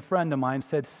stairs, who's a friend of mine,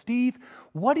 said, "Steve,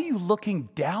 what are you looking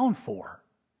down for?"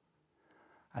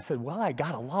 I said, "Well, I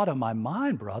got a lot on my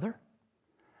mind, brother.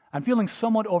 I'm feeling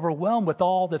somewhat overwhelmed with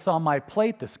all that's on my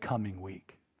plate this coming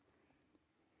week."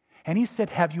 And he said,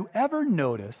 "Have you ever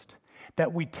noticed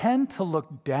that we tend to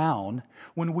look down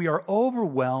when we are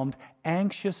overwhelmed,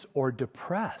 anxious, or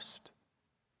depressed?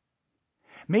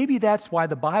 Maybe that's why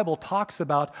the Bible talks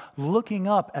about looking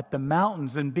up at the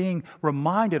mountains and being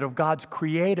reminded of God's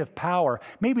creative power.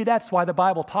 Maybe that's why the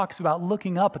Bible talks about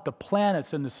looking up at the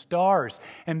planets and the stars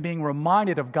and being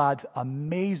reminded of God's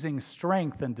amazing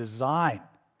strength and design."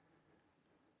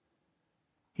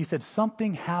 He said,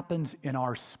 something happens in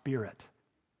our spirit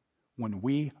when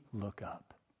we look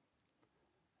up.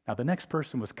 Now, the next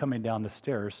person was coming down the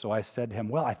stairs, so I said to him,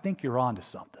 "Well, I think you're on to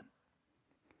something."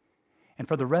 And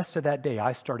for the rest of that day,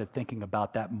 I started thinking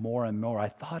about that more and more. I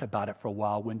thought about it for a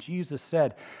while when Jesus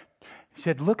said,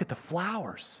 "Look at the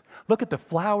flowers. Look at the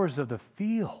flowers of the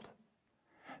field.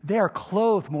 They are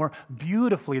clothed more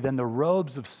beautifully than the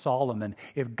robes of Solomon."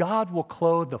 If God will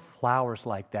clothe the flowers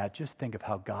like that, just think of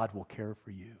how God will care for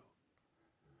you.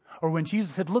 Or when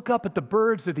Jesus said, "Look up at the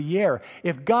birds of the air."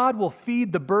 If God will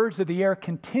feed the birds of the air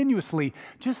continuously,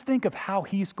 just think of how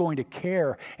He's going to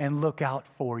care and look out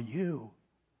for you.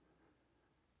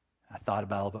 I thought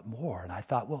about it a little bit more, and I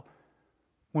thought, well,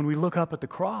 when we look up at the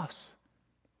cross,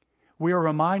 we are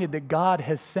reminded that God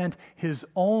has sent His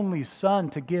only Son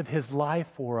to give His life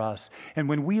for us. And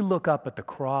when we look up at the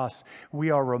cross,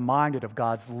 we are reminded of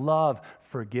God's love,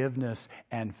 forgiveness,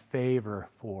 and favor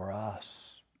for us.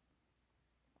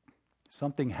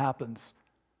 Something happens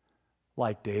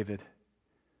like David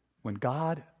when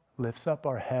God lifts up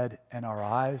our head and our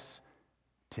eyes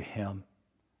to Him.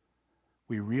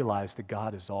 We realize that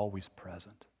God is always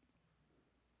present.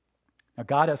 Now,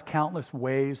 God has countless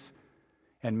ways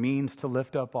and means to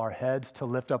lift up our heads, to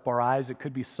lift up our eyes. It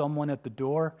could be someone at the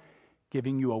door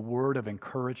giving you a word of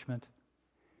encouragement.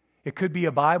 It could be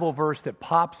a Bible verse that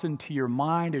pops into your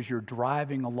mind as you're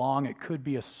driving along. It could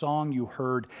be a song you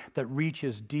heard that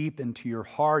reaches deep into your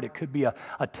heart. It could be a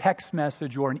text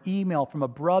message or an email from a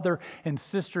brother and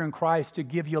sister in Christ to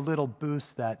give you a little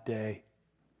boost that day.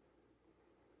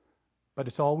 But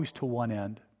it's always to one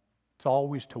end. It's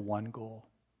always to one goal.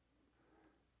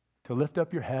 To lift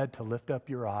up your head, to lift up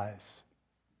your eyes.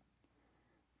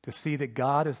 To see that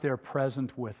God is there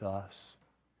present with us.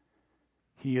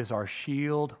 He is our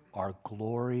shield, our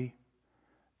glory,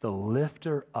 the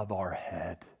lifter of our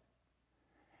head.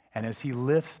 And as He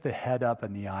lifts the head up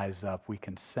and the eyes up, we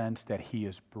can sense that He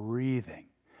is breathing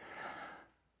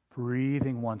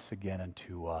once again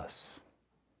into us,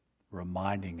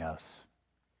 reminding us,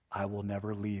 "I will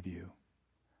never leave you.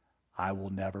 I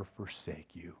will never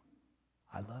forsake you.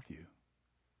 I love you."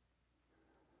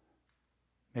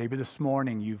 Maybe this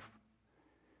morning you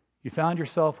found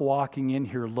yourself walking in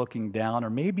here looking down, or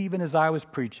maybe even as I was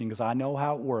preaching, because I know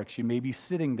how it works, you may be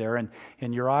sitting there and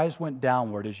your eyes went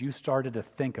downward as you started to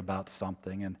think about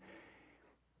something. And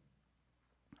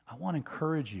I want to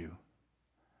encourage you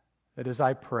that as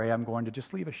I pray, I'm going to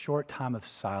just leave a short time of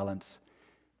silence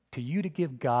to you to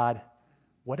give God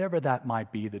whatever that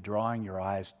might be, the drawing your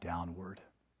eyes downward.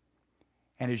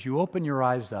 And as you open your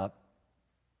eyes up,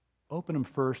 open them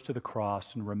first to the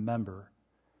cross and remember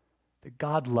that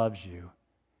God loves you,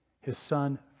 His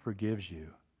Son forgives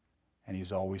you, and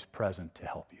He's always present to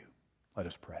help you. Let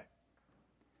us pray.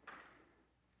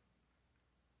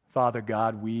 Father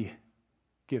God, we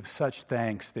give such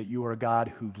thanks that You are a God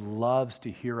who loves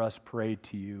to hear us pray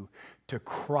to You, to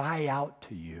cry out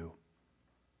to You.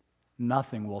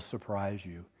 Nothing will surprise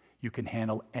You. You can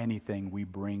handle anything we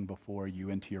bring before You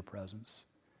into Your presence.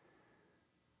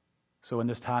 So in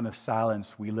this time of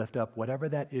silence, we lift up whatever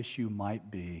that issue might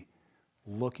be,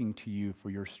 looking to You for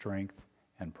Your strength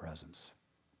and presence.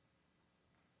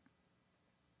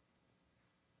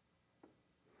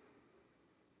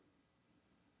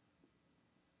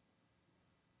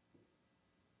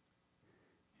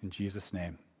 In Jesus'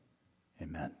 name,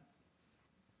 amen.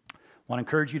 I want to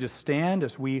encourage you to stand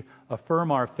as we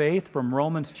affirm our faith from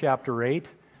Romans chapter 8,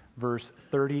 verse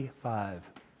 35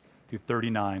 through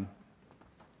 39.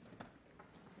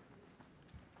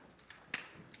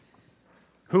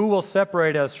 Who will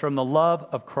separate us from the love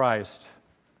of Christ?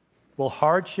 Will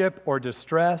hardship or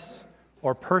distress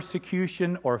or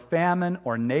persecution, or famine,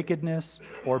 or nakedness,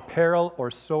 or peril, or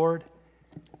sword?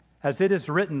 As it is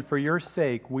written, for your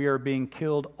sake we are being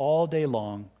killed all day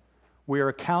long. We are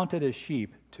accounted as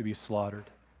sheep to be slaughtered.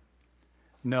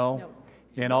 No,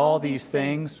 in all these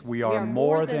things we are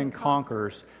more than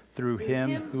conquerors through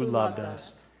him who loved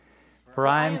us. For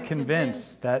I am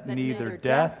convinced that neither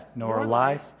death, nor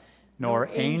life, nor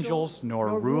angels,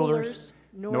 nor rulers,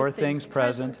 nor things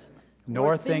present,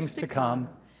 nor things to come,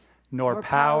 nor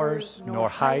powers, nor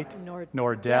height,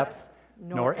 nor depth,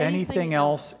 nor anything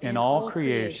else in all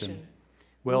creation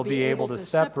will be able to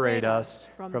separate us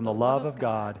from the love of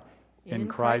God in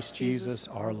Christ Jesus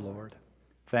our Lord.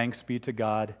 Thanks be to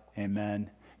God. Amen.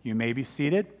 You may be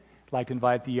seated. I'd like to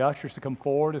invite the ushers to come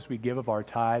forward as we give of our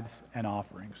tithes and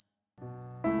offerings.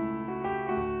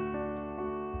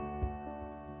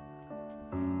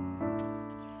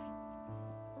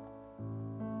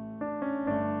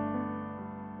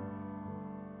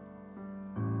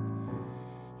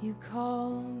 You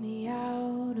call me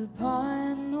out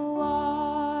upon the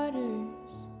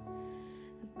waters,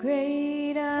 the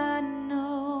great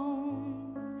unknown,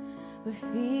 where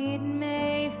feet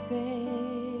may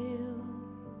fail,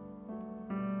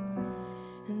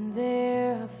 and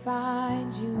there I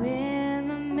find you in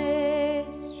the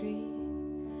mystery,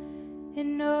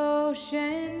 in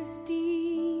oceans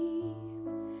deep,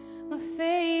 my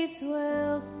faith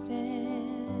will stand.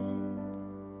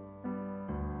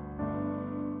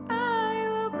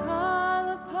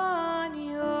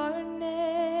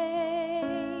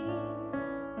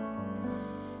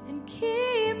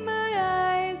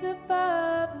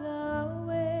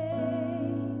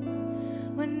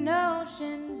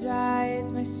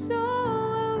 Rise, my soul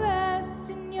will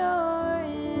rest in your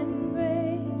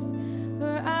embrace,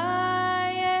 for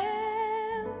I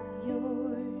am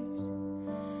yours,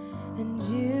 and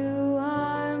you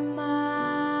are mine.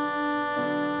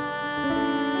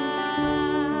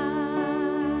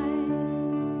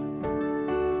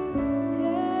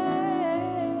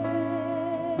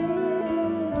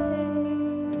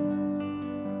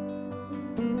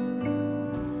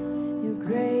 Your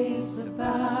grace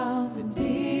abounds in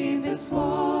deepest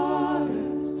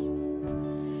waters,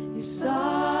 your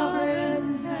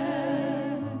sovereign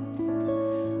hand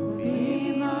will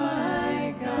be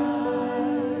my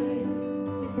guide.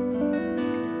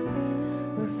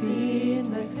 Where feet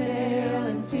may fail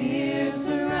and fear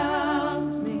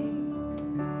surrounds me,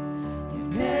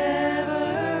 you've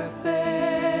never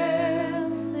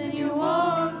failed and you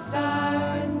won't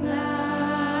start now.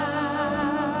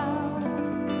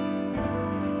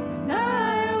 So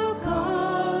I will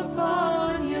call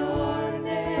upon your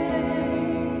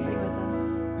name. Sing with us.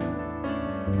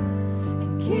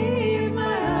 And keep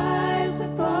my eyes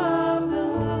above the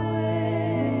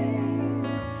waves.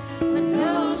 When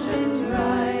oceans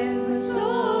rise, my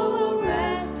soul will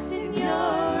rest in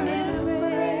your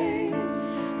embrace.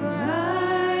 For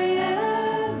I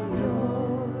am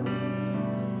yours,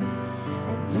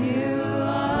 and you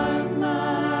are mine.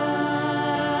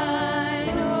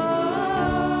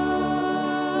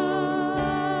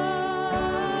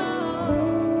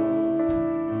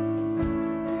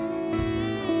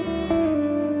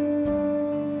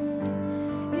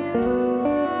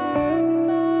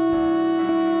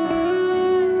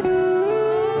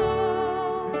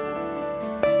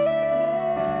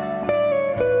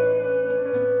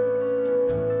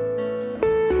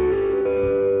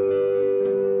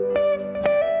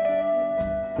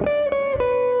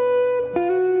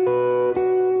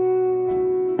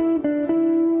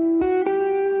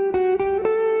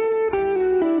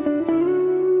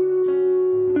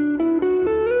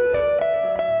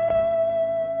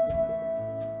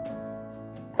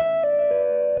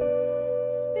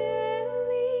 Spirit,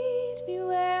 lead me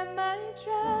where my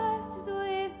trust is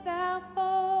without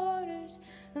borders.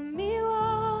 Let me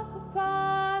walk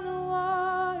upon the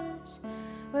waters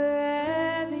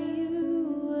wherever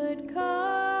you would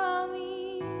call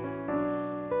me.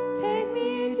 Take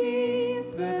me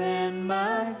deeper than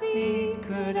my feet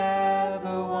could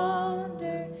ever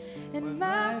wander, and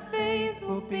my faith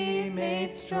will be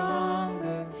made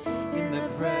stronger in the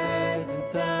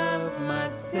presence of my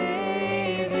Savior.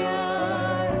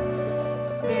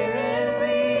 Spirit,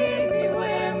 lead me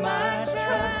where my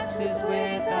trust is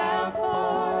without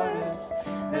borders.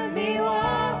 Let me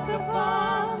walk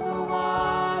upon the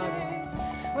waters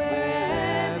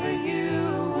wherever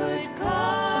you would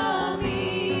call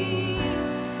me.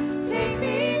 Take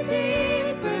me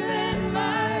deeper than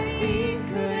my feet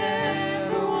could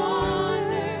ever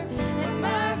wander, and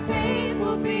my faith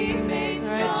will be made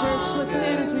strong.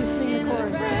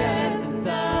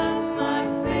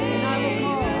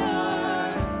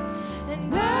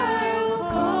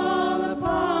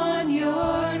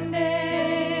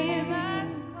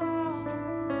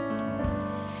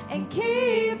 and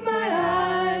keep my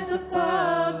eyes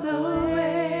above the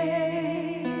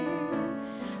waves.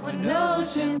 When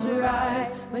oceans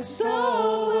rise, my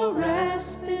soul will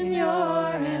rest in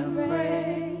your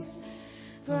embrace.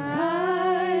 For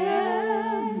I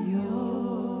am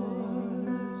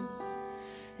yours,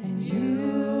 and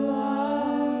you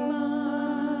are mine.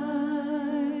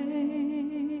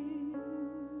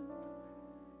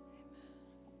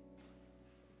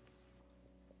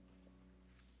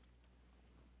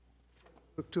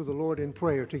 Look to the Lord in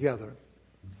prayer together.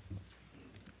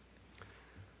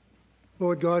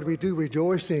 Lord God, we do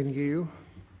rejoice in you,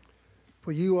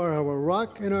 for you are our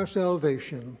rock and our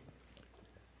salvation.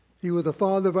 You are the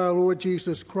Father of our Lord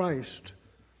Jesus Christ,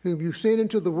 whom you sent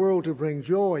into the world to bring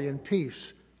joy and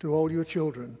peace to all your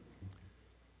children.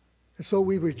 And so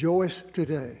we rejoice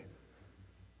today,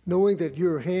 knowing that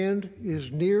your hand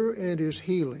is near and is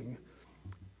healing,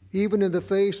 even in the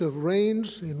face of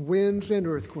rains and winds and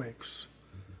earthquakes.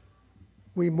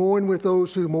 We mourn with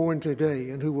those who mourn today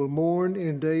and who will mourn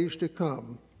in days to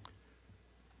come.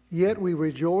 Yet we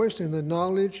rejoice in the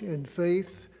knowledge and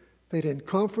faith that in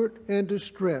comfort and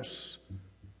distress,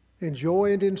 in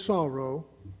joy and in sorrow,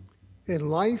 in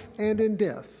life and in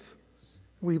death,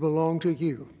 we belong to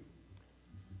you.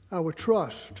 Our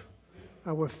trust,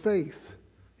 our faith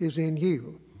is in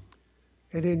you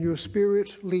and in your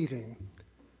Spirit's leading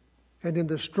and in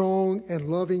the strong and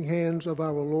loving hands of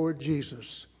our Lord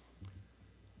Jesus.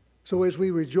 So as we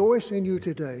rejoice in you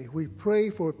today, we pray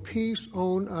for peace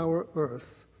on our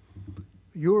earth,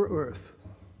 your earth.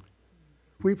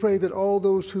 We pray that all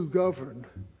those who govern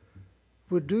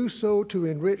would do so to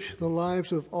enrich the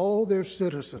lives of all their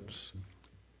citizens.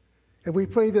 And we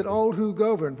pray that all who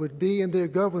govern would be in their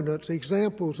governance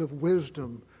examples of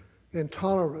wisdom and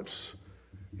tolerance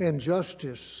and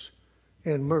justice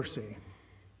and mercy.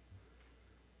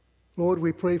 Lord,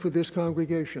 we pray for this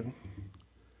congregation.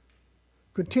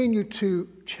 Continue to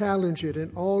challenge it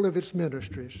in all of its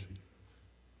ministries.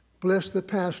 Bless the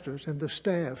pastors and the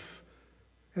staff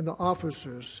and the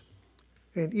officers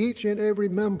and each and every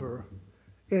member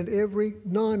and every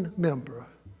non-member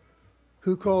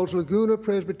who calls Laguna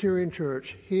Presbyterian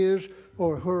Church his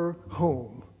or her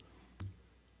home,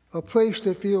 a place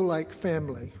to feel like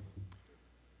family,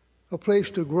 a place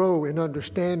to grow in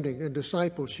understanding and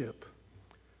discipleship,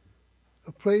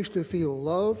 a place to feel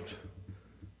loved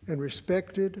and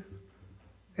respected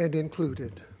and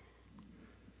included.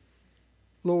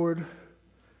 Lord,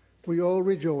 we all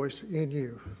rejoice in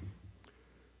you.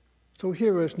 So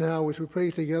hear us now as we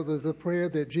pray together the prayer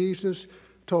that Jesus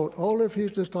taught all of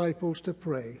his disciples to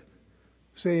pray,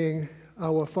 saying,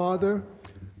 Our Father,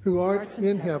 who art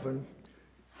in heaven,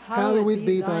 hallowed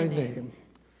be thy name.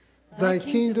 Thy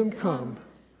kingdom come,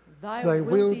 thy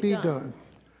will be done,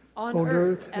 on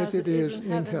earth as it is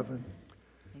in heaven.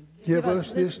 Give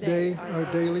us this day our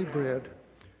daily bread,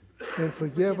 and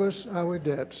forgive us our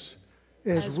debts,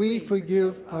 as we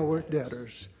forgive our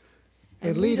debtors.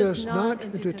 And lead us not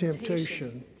into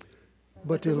temptation,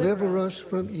 but deliver us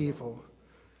from evil.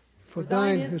 For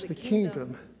thine is the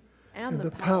kingdom, and the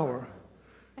power,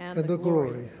 and the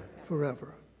glory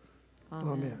forever.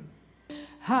 Amen.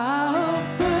 How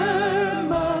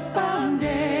firm a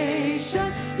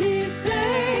foundation, ye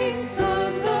saints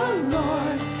of the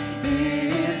Lord,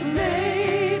 is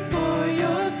laid for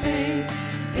your faith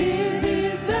in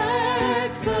his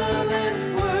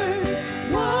excellent word.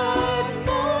 What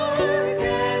more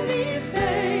can he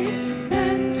say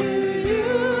than to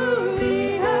you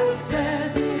he has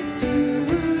said? To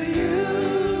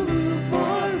you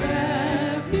for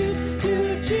refuge, to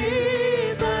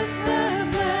Jesus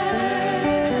am led.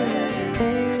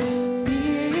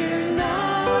 Fear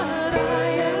not, I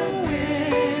am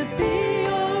with thee,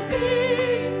 oh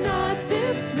be not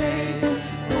dismayed,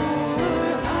 for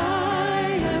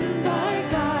I am thy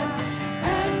God,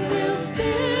 and will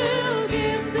still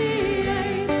give thee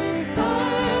aid.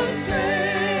 I'll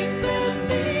strengthen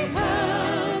thee,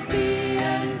 help thee,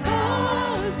 and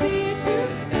cause thee to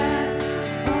stand,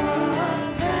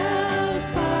 upheld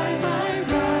by my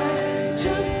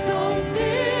righteous,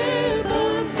 omnipotent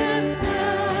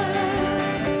hand.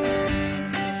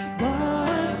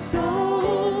 The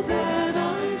soul that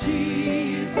on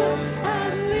Jesus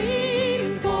hath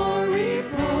leaned for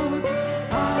repose,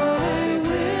 I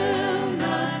will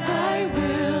not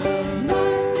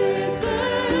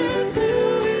deserve to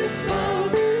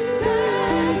expose.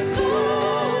 That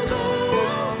soul,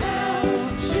 though hell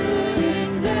should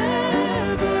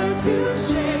endeavor to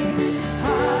shake,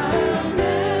 I'll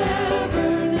never,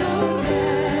 no,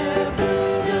 never,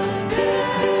 no,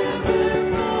 never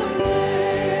forsake.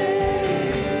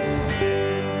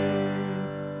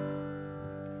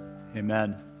 Amen.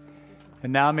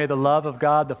 And now may the love of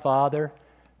God the Father,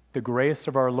 the grace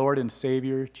of our Lord and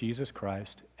Savior, Jesus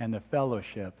Christ, and the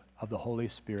fellowship of the Holy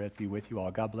Spirit be with you all.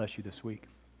 God bless you this week.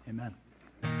 Amen.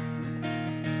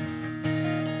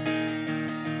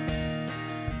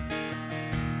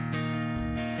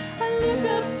 I look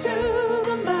up to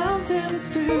the mountains,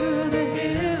 to the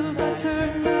hills, I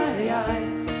turn my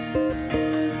eyes.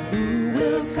 Who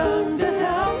will come to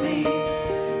help me?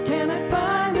 Can I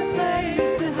find a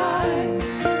place to hide?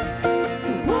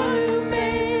 The one who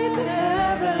made the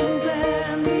heavens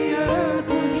and the earth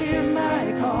will hear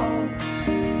my call.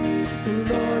 The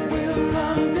Lord will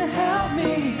come to help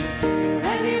me,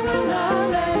 and He will not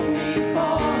let me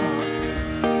fall.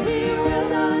 He will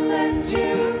not let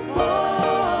you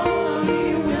fall.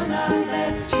 He will not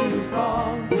let you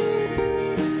fall.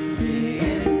 He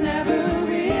is never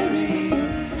weary,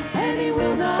 and He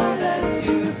will not let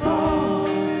you fall.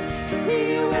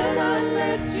 He will not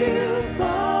let you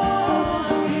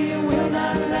fall. He will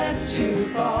not let you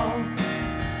fall.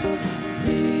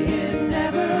 He is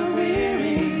never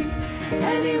weary,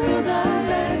 and He will not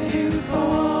let you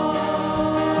fall.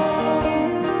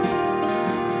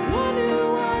 One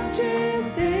who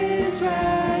watches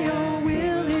Israel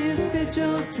will His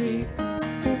vigil keep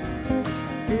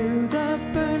through the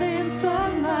burning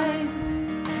sunlight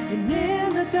and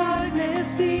in the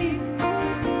darkness deep.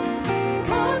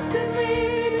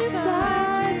 Constantly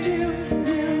beside you,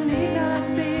 you need not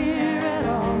fear at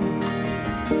all.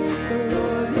 The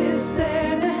Lord is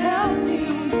there to help me,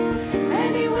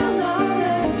 and He will not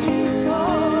let you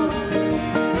fall.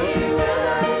 He will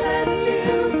not let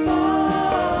you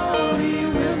fall. He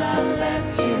will not let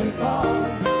you fall.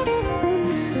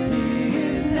 He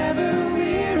is never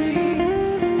weary,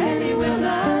 and He will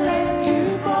not let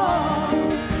you fall.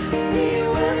 He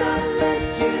will not let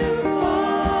you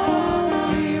fall.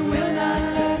 He will not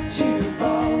let you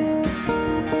fall.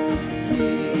 He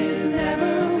is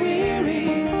never weary,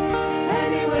 and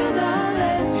He will not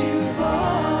let you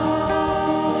fall.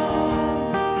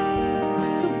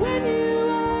 So when you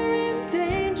are in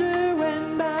danger, when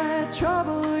by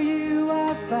trouble you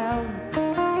are found,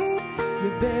 you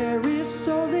bear